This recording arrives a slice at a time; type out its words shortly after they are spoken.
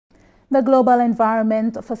The Global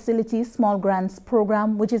Environment Facility Small Grants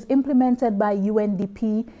Programme, which is implemented by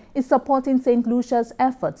UNDP, is supporting St. Lucia's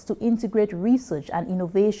efforts to integrate research and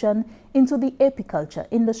innovation into the apiculture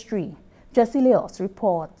industry. Jessie Leos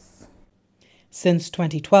reports. Since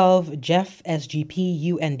 2012, GEF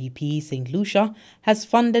SGP UNDP St. Lucia has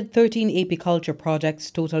funded 13 apiculture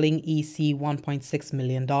projects totaling EC $1.6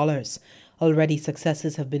 million. Already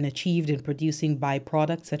successes have been achieved in producing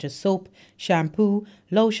byproducts such as soap, shampoo,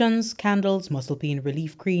 lotions, candles, muscle pain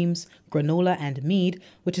relief creams, granola and mead,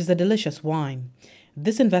 which is a delicious wine.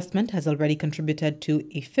 This investment has already contributed to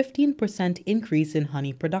a 15% increase in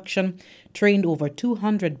honey production, trained over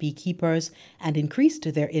 200 beekeepers, and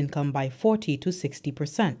increased their income by 40 to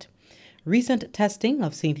 60%. Recent testing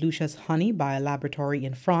of St. Lucia's honey by a laboratory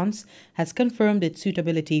in France has confirmed its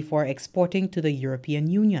suitability for exporting to the European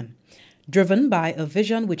Union. Driven by a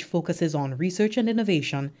vision which focuses on research and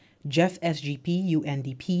innovation, GEF SGP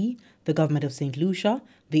UNDP, the Government of St. Lucia,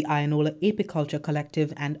 the Ayanola Apiculture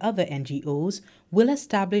Collective and other NGOs will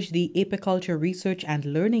establish the Apiculture Research and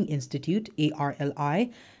Learning Institute,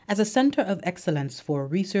 ARLI, as a center of excellence for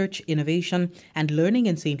research, innovation and learning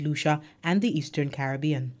in St. Lucia and the Eastern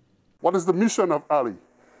Caribbean. What is the mission of ALI?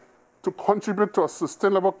 To contribute to a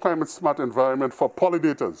sustainable climate-smart environment for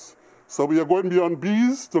pollinators. So we are going beyond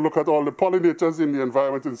bees to look at all the pollinators in the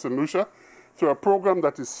environment in St. Lucia through a program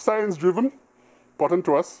that is science-driven, important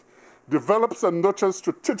to us, develops and nurtures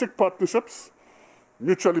strategic partnerships,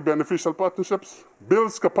 mutually beneficial partnerships,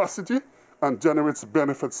 builds capacity, and generates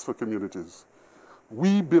benefits for communities.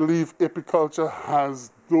 We believe apiculture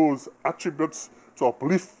has those attributes to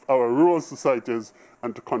uplift our rural societies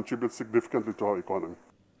and to contribute significantly to our economy.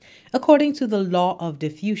 According to the law of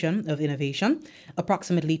diffusion of innovation,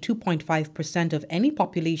 approximately 2.5% of any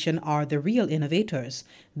population are the real innovators.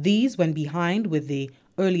 These, when behind with the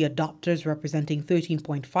early adopters representing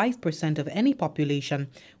 13.5% of any population,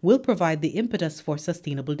 will provide the impetus for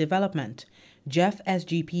sustainable development. GEF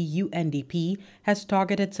SGP UNDP has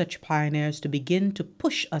targeted such pioneers to begin to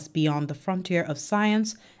push us beyond the frontier of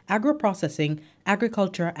science, agro-processing,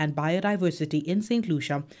 agriculture and biodiversity in St.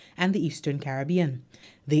 Lucia and the Eastern Caribbean.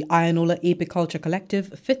 The Ayanola Apiculture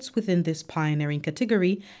Collective fits within this pioneering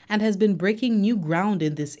category and has been breaking new ground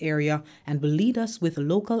in this area and will lead us with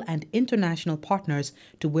local and international partners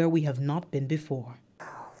to where we have not been before.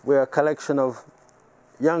 We're a collection of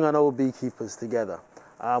young and old beekeepers together,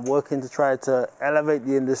 working to try to elevate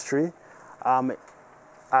the industry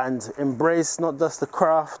and embrace not just the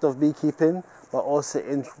craft of beekeeping, but also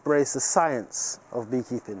embrace the science of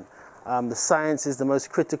beekeeping. The science is the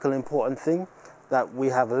most critical, important thing that we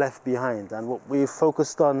have left behind. And what we've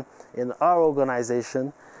focused on in our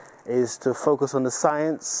organization is to focus on the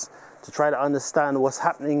science, to try to understand what's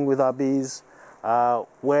happening with our bees,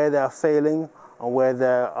 where they are failing and where they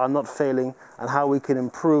are not failing, and how we can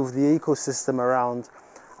improve the ecosystem around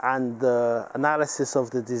and the analysis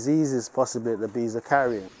of the diseases possibly that the bees are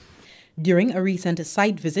carrying. During a recent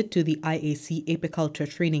site visit to the IAC Apiculture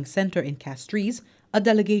Training Center in Castries, a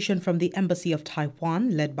delegation from the Embassy of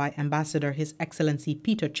Taiwan, led by Ambassador His Excellency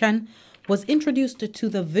Peter Chen, was introduced to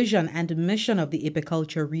the vision and mission of the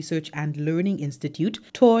Apiculture Research and Learning Institute,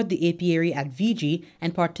 toured the apiary at VG,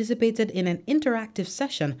 and participated in an interactive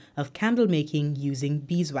session of candle making using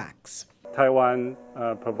beeswax. Taiwan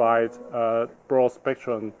provides a broad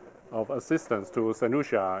spectrum of assistance to Saint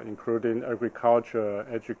Lucia, including agriculture,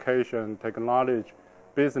 education, technology,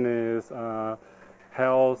 business,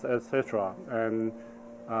 health, etc. And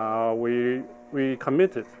we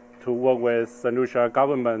committed to work with Saint Lucia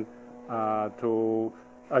government to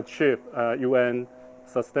achieve UN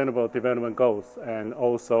Sustainable Development Goals and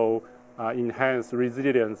also enhance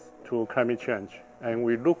resilience to climate change. And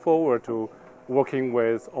we look forward to working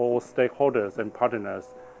with all stakeholders and partners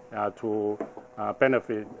to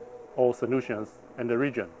benefit all solutions in the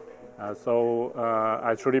region. So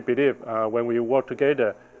I truly believe when we work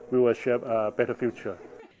together, we will shape a better future.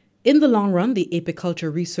 In the long run, the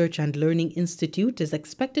Apiculture Research and Learning Institute is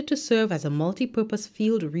expected to serve as a multi-purpose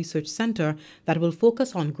field research center that will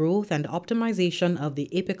focus on growth and optimization of the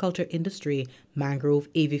apiculture industry,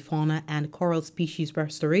 mangrove, avifauna, and coral species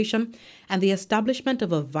restoration, and the establishment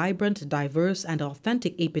of a vibrant, diverse, and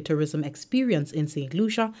authentic apitourism experience in St.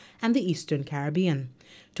 Lucia and the Eastern Caribbean.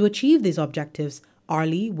 To achieve these objectives,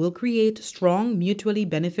 ARLI will create strong, mutually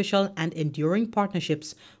beneficial, and enduring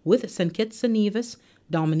partnerships with St. Kitts and Nevis,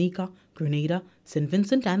 Dominica, Grenada, St.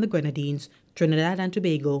 Vincent and the Grenadines, Trinidad and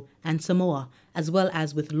Tobago, and Samoa, as well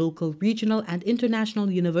as with local, regional, and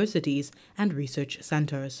international universities and research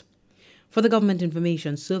centers. For the Government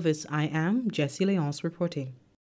Information Service, I am Jessie Leons reporting.